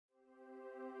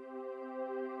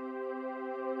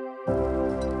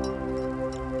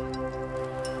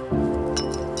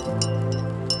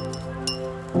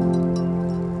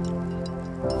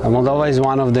Moldova is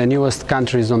one of the newest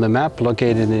countries on the map,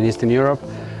 located in Eastern Europe.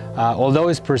 Although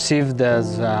it's perceived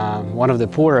as one of the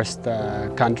poorest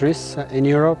countries in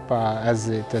Europe, as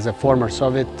it is a former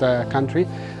Soviet country,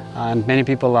 and many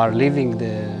people are leaving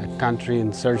the country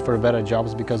in search for better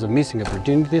jobs because of missing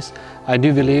opportunities, I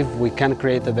do believe we can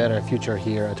create a better future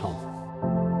here at home.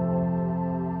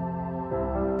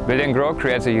 Build&Grow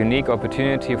creates a unique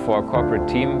opportunity for a corporate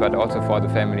team, but also for the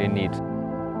family in need.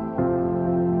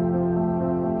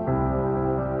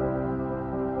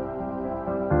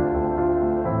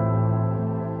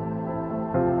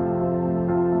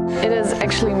 It is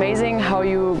actually amazing how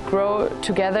you grow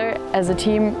together as a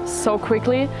team so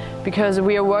quickly, because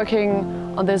we are working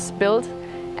on this build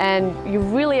and you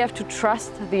really have to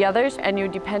trust the others and you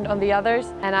depend on the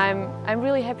others, and I'm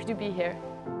really happy to be here.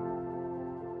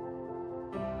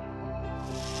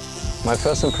 My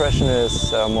first impression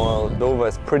is Moldova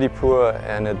is pretty poor,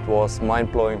 and it was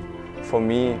mind-blowing for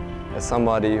me as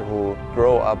somebody who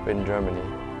grew up in Germany.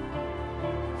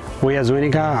 We as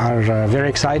Uniqa are very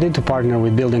excited to partner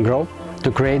with Build&Grow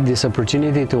to create this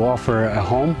opportunity to offer a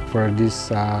home for this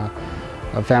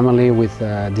family with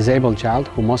a disabled child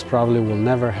who most probably will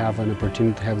never have an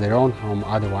opportunity to have their own home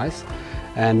otherwise.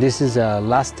 And this is a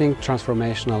lasting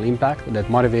transformational impact that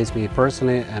motivates me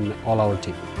personally and all our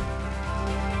team.